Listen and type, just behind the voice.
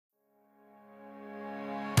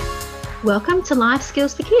Welcome to Life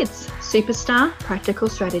Skills for Kids, Superstar Practical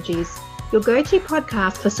Strategies, your go-to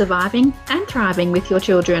podcast for surviving and thriving with your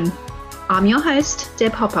children. I'm your host,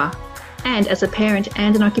 Deb Hopper, and as a parent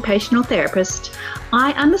and an occupational therapist,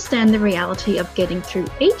 I understand the reality of getting through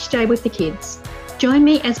each day with the kids. Join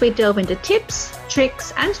me as we delve into tips,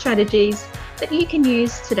 tricks, and strategies that you can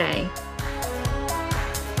use today.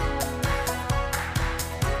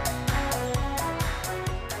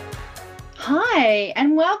 Hi,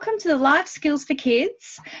 and welcome to the Life Skills for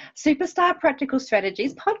Kids, Superstar Practical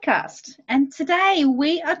Strategies podcast. And today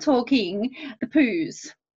we are talking the poos.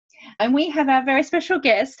 And we have our very special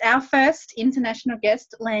guest, our first international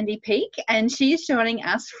guest, Landy Peak, and she is joining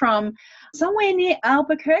us from somewhere near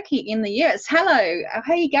Albuquerque in the US. Hello,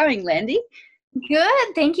 how are you going, Landy?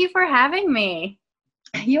 Good, thank you for having me.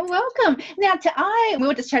 You're welcome. Now, we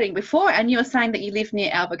were just chatting before, and you were saying that you live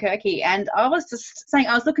near Albuquerque, and I was just saying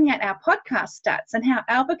I was looking at our podcast stats and how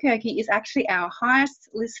Albuquerque is actually our highest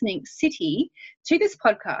listening city to this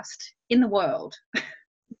podcast in the world.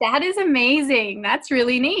 That is amazing. That's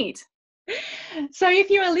really neat. So if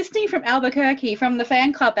you are listening from Albuquerque, from the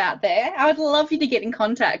fan club out there, I would love you to get in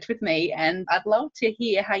contact with me, and I'd love to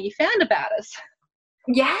hear how you found about us.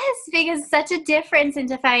 Yes, because such a difference and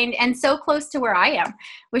to find, and so close to where I am,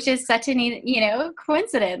 which is such a neat,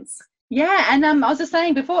 coincidence. Yeah, and I was just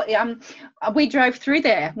saying before, we drove through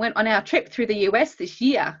there, went on our trip through the US this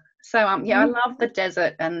year. So I love the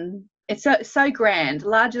desert, and it's so grand,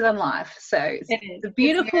 larger than life. So it's a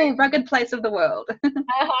beautiful, rugged place of the world.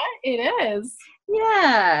 It is.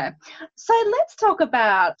 Yeah. So let's talk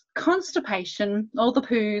about constipation, all the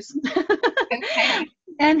poos. Okay.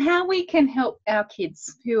 And how we can help our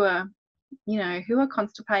kids who are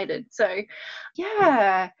constipated. So,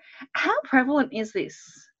 yeah, how prevalent is this,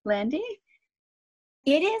 Landy?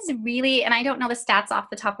 It is really, and I don't know the stats off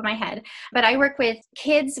the top of my head, but I work with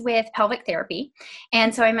kids with pelvic therapy.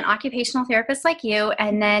 And so I'm an occupational therapist like you,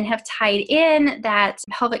 and then have tied in that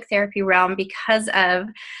pelvic therapy realm because of,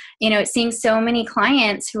 seeing so many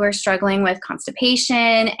clients who are struggling with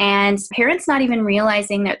constipation and parents not even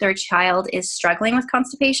realizing that their child is struggling with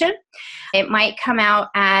constipation. It might come out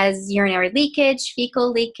as urinary leakage,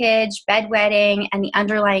 fecal leakage, bedwetting, and the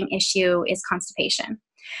underlying issue is constipation.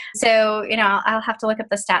 So, I'll have to look up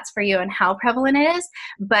the stats for you and how prevalent it is,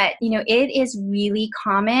 but, it is really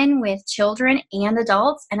common with children and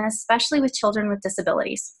adults, and especially with children with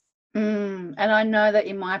disabilities. And I know that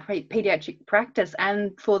in my pediatric practice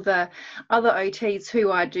and for the other OTs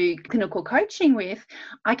who I do clinical coaching with,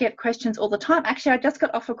 I get questions all the time. Actually, I just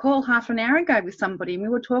got off a call half an hour ago with somebody, and we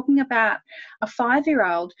were talking about a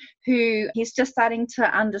 5-year-old who he's just starting to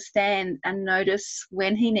understand and notice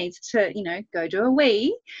when he needs to, go do a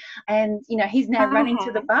wee. And, he's now running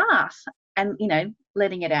to the bath and,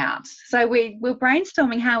 letting it out. So we're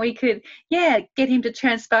brainstorming how we could, get him to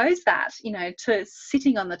transpose that, to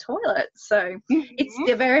sitting on the toilet. So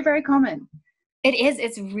it's very, very common. It is.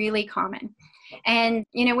 It's really common. And,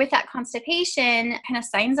 with that constipation, kind of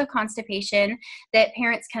signs of constipation that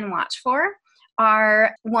parents can watch for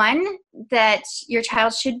are, one, that your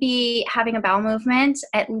child should be having a bowel movement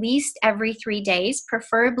at least every 3 days,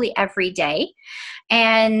 preferably every day.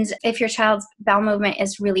 And if your child's bowel movement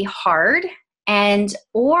is really hard,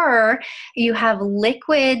 or you have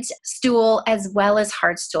liquid stool as well as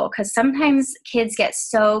hard stool, because sometimes kids get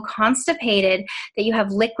so constipated that you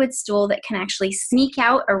have liquid stool that can actually sneak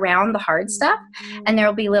out around the hard stuff, and there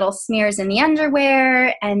will be little smears in the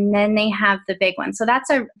underwear, and then they have the big one. So that's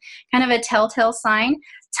a kind of a telltale sign.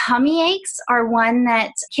 Tummy aches are one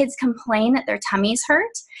that kids complain that their tummies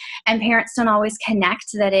hurt, and parents don't always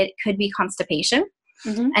connect that it could be constipation.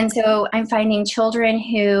 Mm-hmm. And so I'm finding children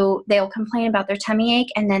who they'll complain about their tummy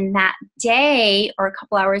ache, and then that day or a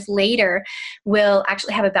couple hours later will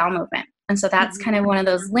actually have a bowel movement. And so that's kind of one of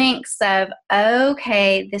those links of,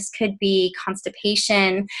 okay, this could be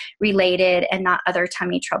constipation related and not other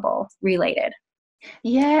tummy trouble related.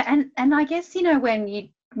 Yeah, and I guess, when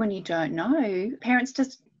you don't know, parents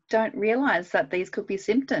just don't realize that these could be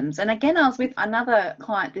symptoms. And again, I was with another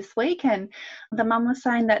client this week, and the mum was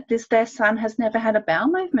saying that their son has never had a bowel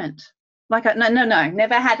movement.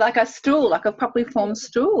 Never had like a stool, like a properly formed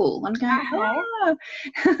stool. I'm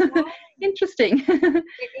going, interesting. It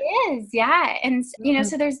is, yeah. And,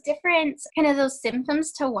 so there's different kind of those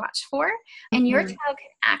symptoms to watch for. And your child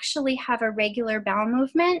can actually have a regular bowel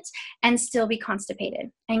movement and still be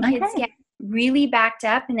constipated. And kids get really backed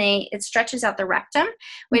up, and it stretches out the rectum,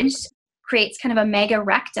 which creates kind of a mega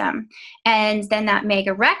rectum. And then that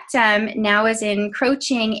mega rectum now is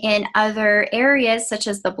encroaching in other areas such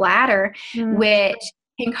as the bladder, which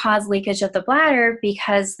can cause leakage of the bladder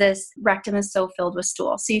because this rectum is so filled with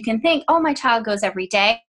stool. So you can think, oh, my child goes every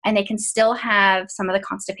day, and they can still have some of the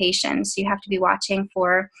constipation. So you have to be watching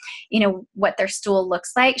for, what their stool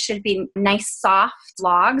looks like. Should be nice soft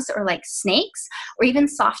logs or like snakes or even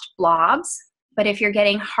soft blobs. But if you're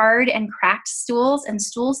getting hard and cracked stools and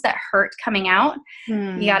stools that hurt coming out,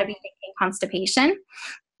 you got to be thinking constipation.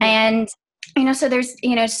 And so there's,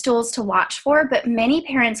 stools to watch for, but many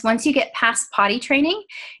parents, once you get past potty training,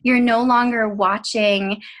 you're no longer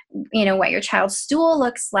watching, what your child's stool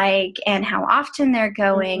looks like and how often they're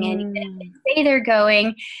going. And even if they say they're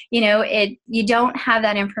going, you don't have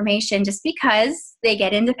that information just because they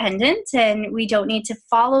get independent and we don't need to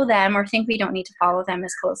follow them or think we don't need to follow them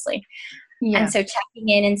as closely. Yeah. And so checking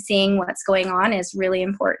in and seeing what's going on is really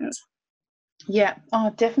important. Yeah.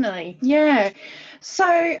 Oh, definitely. Yeah.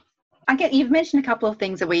 So you've mentioned a couple of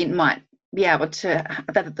things that we might be able to,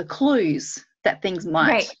 that the clues that things might,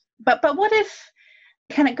 right. But what if,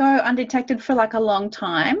 can it go undetected for like a long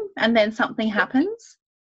time and then something happens?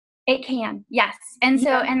 It can, yes. And so,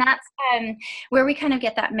 and that's where we kind of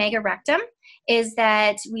get that mega rectum, is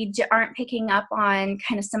that we aren't picking up on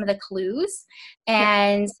kind of some of the clues.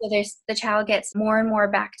 And so the child gets more and more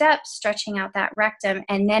backed up, stretching out that rectum.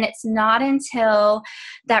 And then it's not until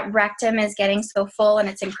that rectum is getting so full and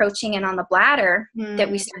it's encroaching in on the bladder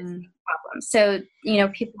that we start seeing problems. So,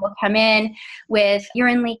 people will come in with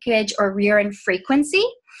urine leakage or urine frequency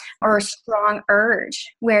or a strong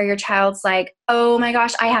urge where your child's like, oh my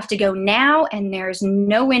gosh, I have to go now and there's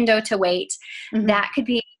no window to wait. That could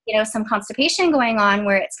be, some constipation going on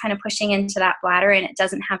where it's kind of pushing into that bladder and it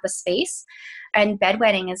doesn't have the space. And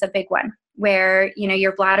bedwetting is a big one where,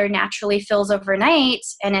 your bladder naturally fills overnight.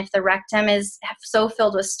 And if the rectum is so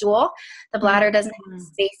filled with stool, the bladder doesn't have the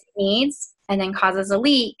space it needs and then causes a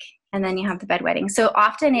leak. And then you have the bedwetting. So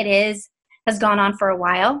often has gone on for a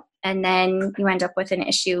while. And then you end up with an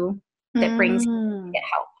issue that brings you to get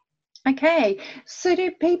help. Okay. So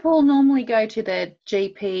do people normally go to their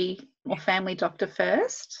GP or family doctor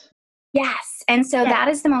first? Yes. And so that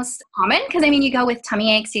is the most common because, you go with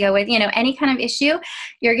tummy aches, you go with, any kind of issue,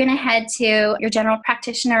 you're going to head to your general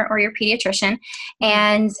practitioner or your pediatrician.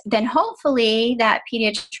 And then hopefully that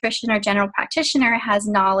pediatrician or general practitioner has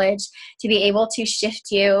knowledge to be able to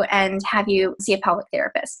shift you and have you see a pelvic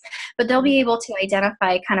therapist. But they'll be able to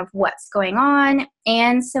identify kind of what's going on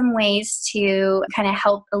and some ways to kind of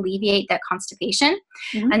help alleviate that constipation.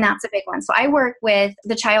 And that's a big one. So I work with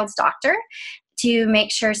the child's doctor to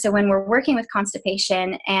make sure, so when we're working with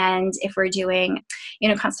constipation and if we're doing,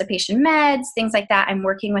 constipation meds, things like that, I'm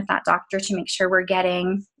working with that doctor to make sure we're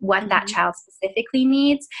getting what that child specifically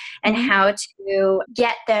needs and how to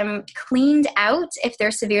get them cleaned out if they're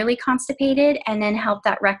severely constipated and then help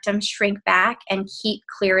that rectum shrink back and keep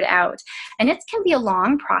cleared out. And it can be a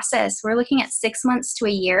long process. We're looking at 6 months to a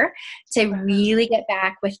year to really get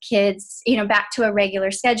back with kids, back to a regular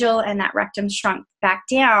schedule and that rectum shrunk back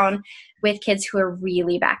down with kids who are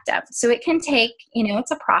really backed up. So it can take,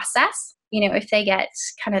 it's a process, if they get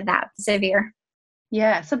kind of that severe.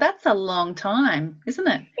 Yeah. So that's a long time, isn't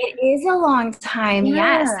it? It is a long time.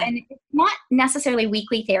 Yes. And it's not necessarily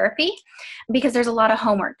weekly therapy because there's a lot of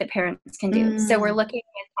homework that parents can do. So we're looking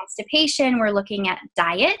at constipation, we're looking at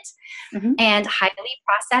diet and highly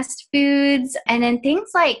processed foods, and then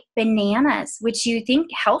things like bananas, which you think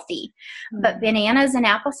healthy, but bananas and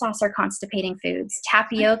applesauce are constipating foods.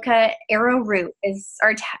 Tapioca, arrowroot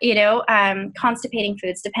are constipating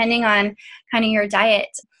foods, depending on kind of your diet.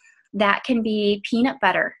 That can be peanut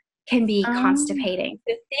butter, can be constipating.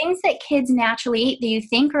 The things that kids naturally eat that you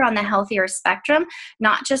think are on the healthier spectrum,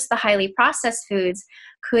 not just the highly processed foods,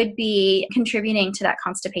 could be contributing to that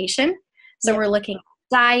constipation. So we're looking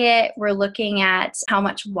at diet, we're looking at how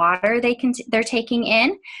much water they're taking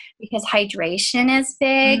in because hydration is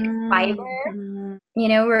big, fiber.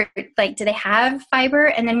 We're like, do they have fiber?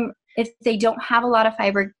 And then if they don't have a lot of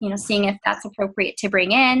fiber, seeing if that's appropriate to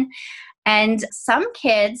bring in. And some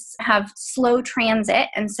kids have slow transit.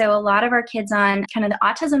 And so a lot of our kids on kind of the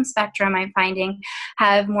autism spectrum, I'm finding,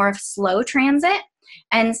 have more of slow transit.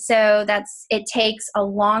 And so it takes a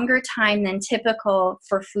longer time than typical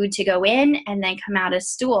for food to go in and then come out as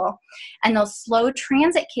stool. And those slow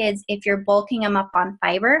transit kids, if you're bulking them up on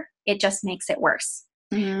fiber, it just makes it worse.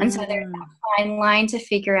 And so there's that fine line to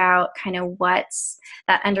figure out kind of what's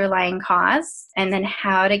that underlying cause and then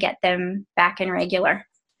how to get them back in regular.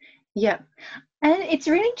 Yeah. And it's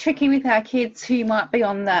really tricky with our kids who might be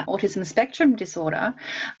on the autism spectrum.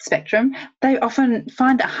 They often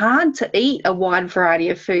find it hard to eat a wide variety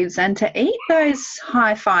of foods and to eat those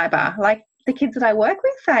high fiber. Like, the kids that I work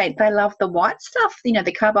with, they love the white stuff,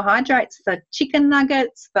 the carbohydrates, the chicken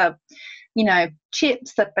nuggets, the,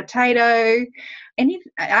 chips, the potato, any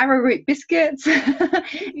arrowroot biscuits,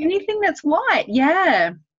 anything that's white.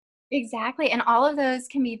 Yeah. Exactly. And all of those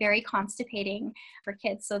can be very constipating for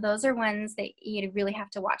kids. So those are ones that you really have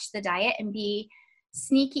to watch the diet and be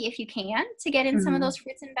sneaky if you can to get in some of those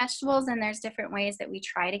fruits and vegetables. And there's different ways that we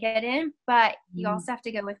try to get in, but you also have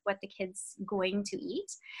to go with what the kid's going to eat.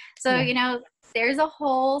 So, there's a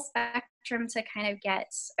whole spectrum to kind of get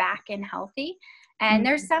back and healthy. And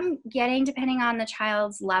there's some getting, depending on the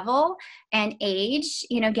child's level and age,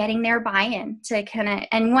 getting their buy-in to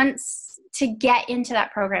to get into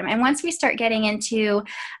that program. And once we start getting into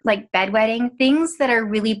like bedwetting, things that are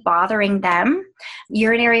really bothering them,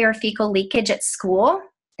 urinary or fecal leakage at school,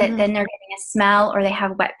 that then they're getting a smell, or they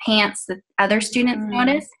have wet pants that other students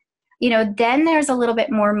notice, then there's a little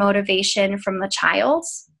bit more motivation from the child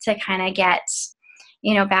to kind of get,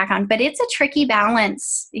 back on. But it's a tricky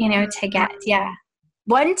balance, to get,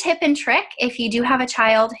 One tip and trick, if you do have a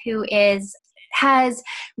child who has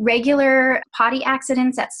regular potty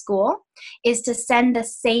accidents at school, is to send the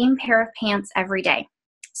same pair of pants every day.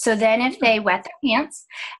 So then if they wet their pants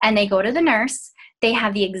and they go to the nurse, they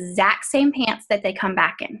have the exact same pants that they come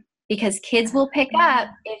back in. Because kids will pick up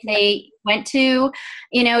if they went to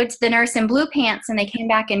the nurse in blue pants and they came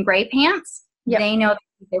back in gray pants, they know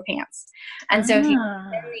their pants. And so if you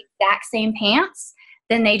send the exact same pants,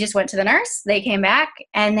 then they just went to the nurse, they came back,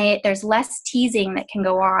 and there's less teasing that can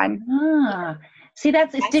go on. See,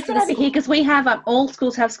 it's different over here because we have, all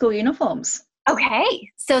schools have school uniforms.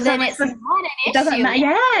 Okay. So then it's not an issue. It doesn't matter.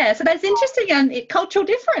 Yeah. So that's interesting, and cultural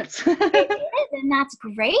difference. It is, and that's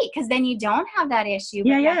great because then you don't have that issue.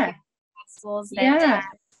 Yeah. Schools that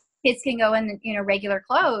kids can go in, regular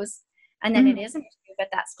clothes, and then it is an issue, but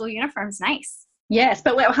that school uniform's nice. Yes,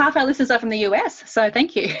 but half our listeners are from the US, so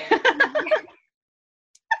thank you.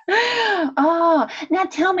 Oh, now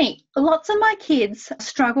tell me, lots of my kids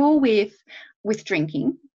struggle with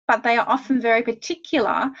drinking, but they are often very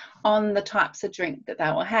particular on the types of drink that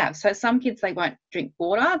they will have. So some kids, they won't drink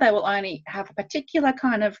water. They will only have a particular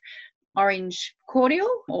kind of orange cordial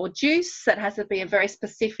or juice that has to be a very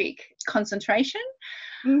specific concentration.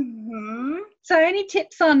 So any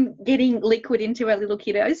tips on getting liquid into our little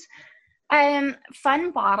kiddos?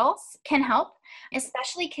 Fun bottles can help,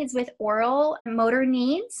 especially kids with oral motor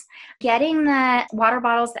needs. Getting the water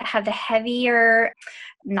bottles that have the heavier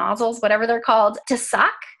nozzles, whatever they're called, to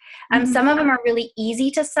suck. Some of them are really easy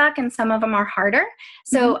to suck and some of them are harder.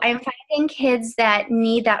 So I'm finding kids that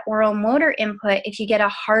need that oral motor input, if you get a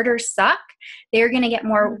harder suck, they're going to get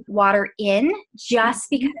more water in just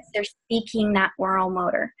because they're speaking that oral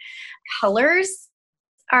motor. Colors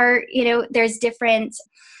are, there's different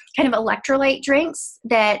kind of electrolyte drinks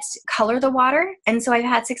that color the water. And so I've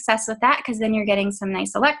had success with that because then you're getting some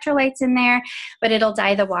nice electrolytes in there, but it'll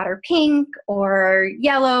dye the water pink or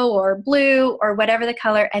yellow or blue or whatever the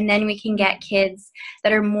color. And then we can get kids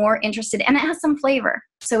that are more interested, and it has some flavor.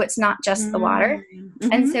 So it's not just the water.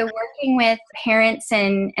 And so working with parents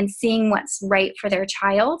and seeing what's right for their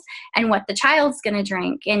child and what the child's going to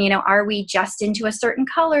drink. And, are we just into a certain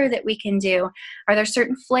color that we can do? Are there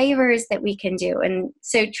certain flavors that we can do? And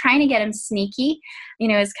so trying to get them sneaky,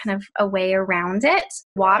 is kind of a way around it.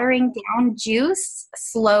 Watering down juice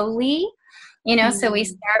slowly. So we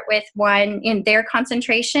start with one in their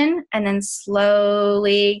concentration and then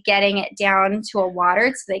slowly getting it down to a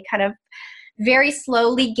watered, so they kind of very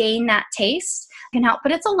slowly gain that taste can help.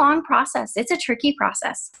 But it's a long process. It's a tricky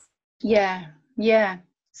process. Yeah.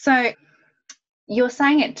 So you're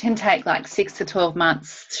saying it can take like 6 to 12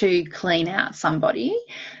 months to clean out somebody.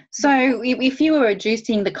 So if you were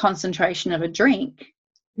reducing the concentration of a drink,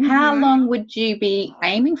 how long would you be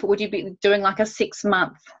aiming for? Would you be doing like a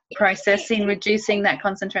 6-month process in reducing that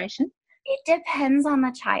concentration? It depends on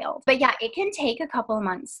the child. But yeah, it can take a couple of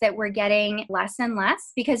months that we're getting less and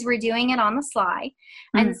less because we're doing it on the sly.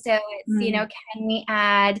 And so it's, can we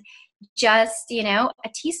add just, a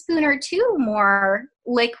teaspoon or two more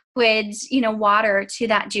liquid, water to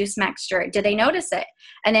that juice mixture? Do they notice it?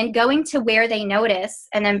 And then going to where they notice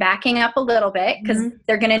and then backing up a little bit because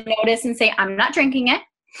they're going to notice and say, I'm not drinking it.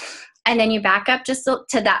 And then you back up just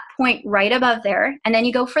to that point right above there. And then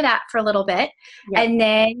you go for that for a little bit. Yep. And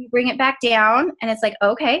then you bring it back down. And it's like,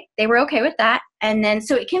 okay, they were okay with that. And then,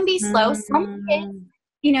 so it can be slow. Some kids,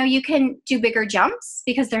 you can do bigger jumps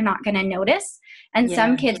because they're not going to notice. And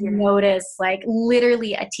some kids notice like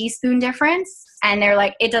literally a teaspoon difference. And they're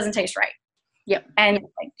like, it doesn't taste right. Yep. And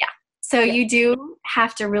like, so you do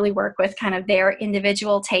have to really work with kind of their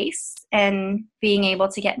individual tastes and being able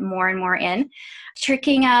to get more and more in.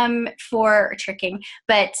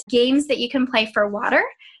 But games that you can play for water.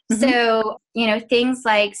 Mm-hmm. So, things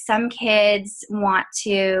like some kids want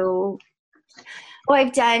to,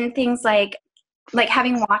 I've done things like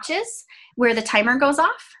having watches where the timer goes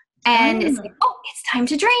off. And it's like, it's time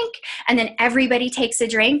to drink. And then everybody takes a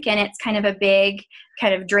drink, and it's kind of a big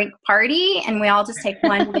kind of drink party. And we all just take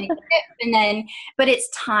one big sip, but it's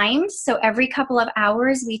timed. So every couple of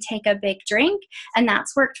hours we take a big drink. And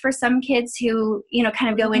that's worked for some kids who,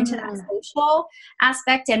 kind of go into that social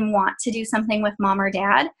aspect and want to do something with mom or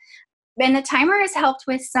dad. And the timer has helped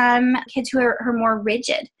with some kids who are more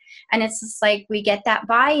rigid. And it's just like, we get that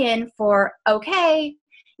buy-in for, okay,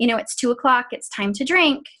 it's 2:00, it's time to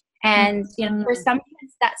drink. And, for some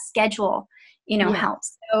kids that schedule,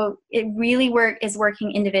 helps. So it really is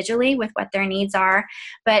working individually with what their needs are,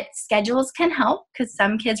 but schedules can help because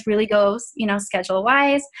some kids really go, schedule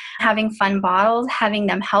wise, having fun bottles, having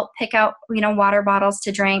them help pick out, water bottles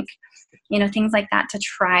to drink, things like that to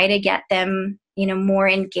try to get them, more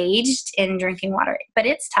engaged in drinking water, but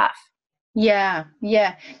it's tough. Yeah.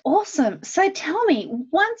 Awesome. So tell me,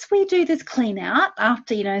 once we do this clean out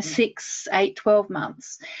after, 6, 8, 12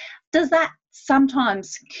 months, does that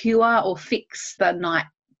sometimes cure or fix the night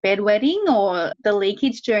bedwetting or the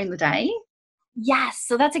leakage during the day? Yes.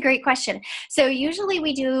 So that's a great question. So usually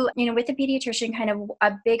we do, with the pediatrician, kind of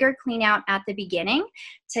a bigger clean out at the beginning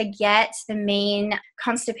to get the main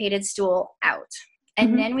constipated stool out.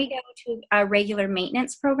 And then we go to a regular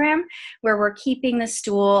maintenance program where we're keeping the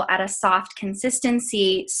stool at a soft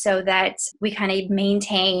consistency so that we kind of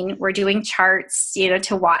maintain, we're doing charts,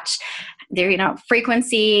 to watch their,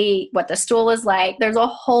 frequency, what the stool is like. There's a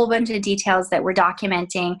whole bunch of details that we're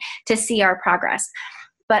documenting to see our progress.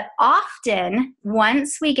 But often,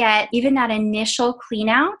 once we get even that initial clean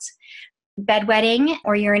out, bedwetting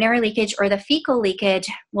or urinary leakage or the fecal leakage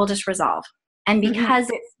will just resolve. And because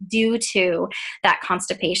it's due to that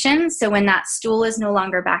constipation, so when that stool is no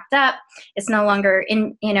longer backed up, it's no longer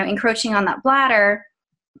encroaching on that bladder,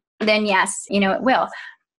 then yes, it will.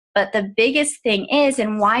 But the biggest thing is,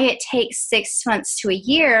 and why it takes 6 months to a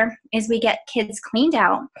year, is we get kids cleaned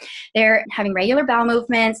out. They're having regular bowel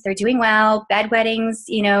movements. They're doing well. Bedwettings,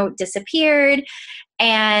 disappeared.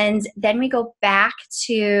 And then we go back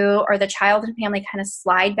to, or the child and family kind of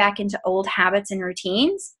slide back into old habits and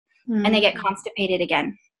routines. And they get constipated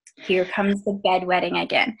again. Here comes the bedwetting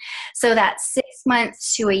again. So that 6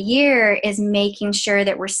 months to a year is making sure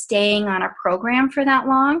that we're staying on a program for that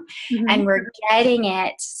long and we're getting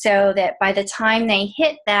it so that by the time they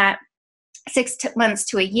hit that 6 months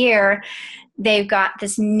to a year, they've got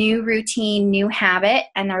this new routine, new habit,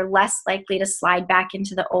 and they're less likely to slide back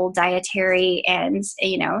into the old dietary and,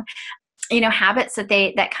 habits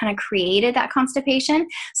that kind of created that constipation.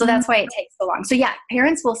 So that's why it takes so long. So yeah,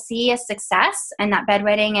 parents will see a success and that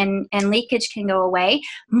bedwetting and leakage can go away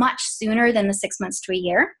much sooner than the 6 months to a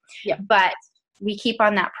year. Yeah. But we keep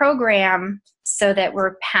on that program so that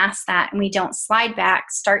we're past that and we don't slide back,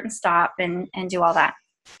 start and stop and do all that.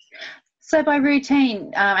 So by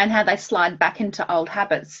routine and how they slide back into old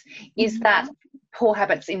habits, is that poor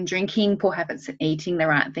habits in drinking, poor habits in eating the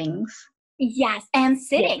right things? Yes, and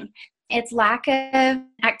sitting. Yeah. It's lack of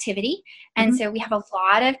activity. And so we have a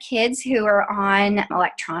lot of kids who are on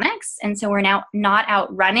electronics. And so we're now not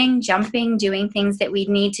out running, jumping, doing things that we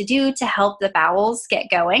need to do to help the bowels get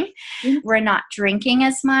going. We're not drinking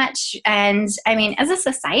as much. And I mean, as a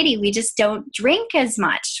society, we just don't drink as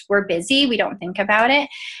much. We're busy. We don't think about it.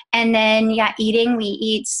 And then, eating, we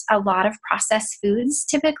eat a lot of processed foods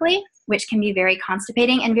typically, which can be very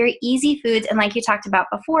constipating and very easy foods. And like you talked about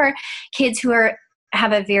before, kids who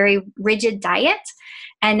have a very rigid diet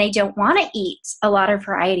and they don't want to eat a lot of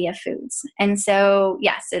variety of foods. And so,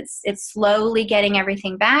 yes, it's slowly getting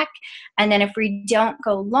everything back. And then if we don't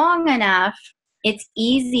go long enough, it's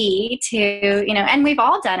easy to, and we've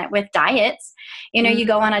all done it with diets. You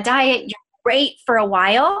go on a diet, you're great for a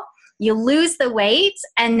while, you lose the weight,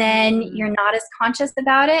 and then you're not as conscious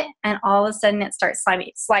about it, and all of a sudden it starts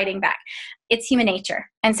sliding back. It's human nature.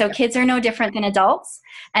 And so kids are no different than adults.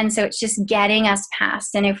 And so it's just getting us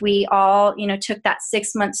past. And if we all, took that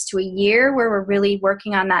 6 months to a year where we're really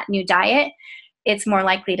working on that new diet, it's more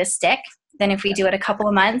likely to stick than if we do it a couple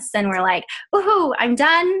of months and we're like, woohoo, I'm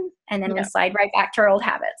done. And then we slide right back to our old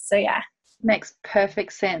habits. So yeah. Makes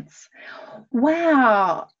perfect sense.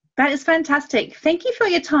 Wow. That is fantastic. Thank you for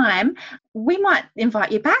your time. We might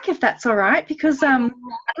invite you back if that's all right, because I'd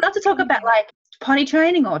love to talk about like potty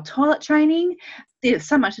training or toilet training. There's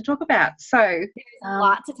so much to talk about. So there's a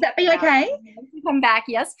lot to would that be okay? Come back.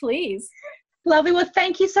 Yes, please. Lovely. Well,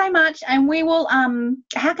 thank you so much. And we will,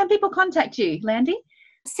 how can people contact you, Landy?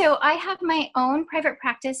 So I have my own private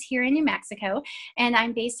practice here in New Mexico, and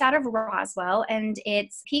I'm based out of Roswell, and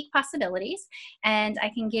it's Peak Possibilities. And I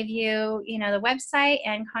can give you, the website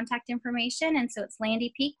and contact information. And so it's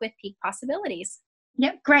Landy Peak with Peak Possibilities.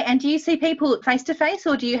 Yep, great. And do you see people face-to-face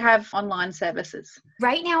or do you have online services?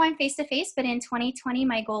 Right now I'm face-to-face, but in 2020,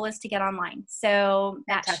 my goal is to get online. So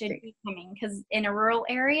that Fantastic. should be coming, because in a rural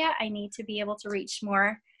area, I need to be able to reach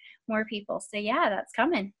more people. So yeah, that's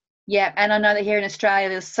coming. Yeah, and I know that here in Australia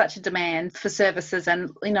there's such a demand for services,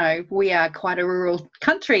 and we are quite a rural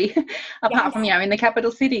country apart from in the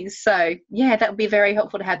capital cities. So yeah, that would be very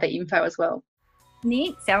helpful to have that info as well.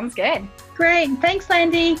 Neat. Sounds good. Great. Thanks,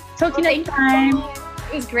 Landy. Talk to you next time.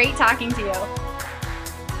 It was great talking to you.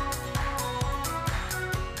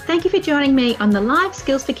 Thank you for joining me on the Life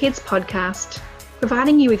Skills for Kids podcast,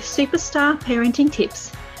 providing you with superstar parenting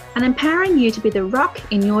tips and empowering you to be the rock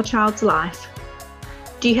in your child's life.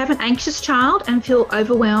 Do you have an anxious child and feel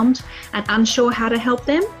overwhelmed and unsure how to help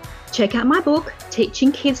them? Check out my book,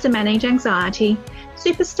 Teaching Kids to Manage Anxiety,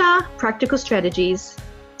 Superstar Practical Strategies,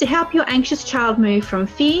 to help your anxious child move from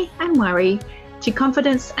fear and worry to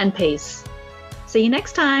confidence and peace. See you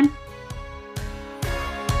next time.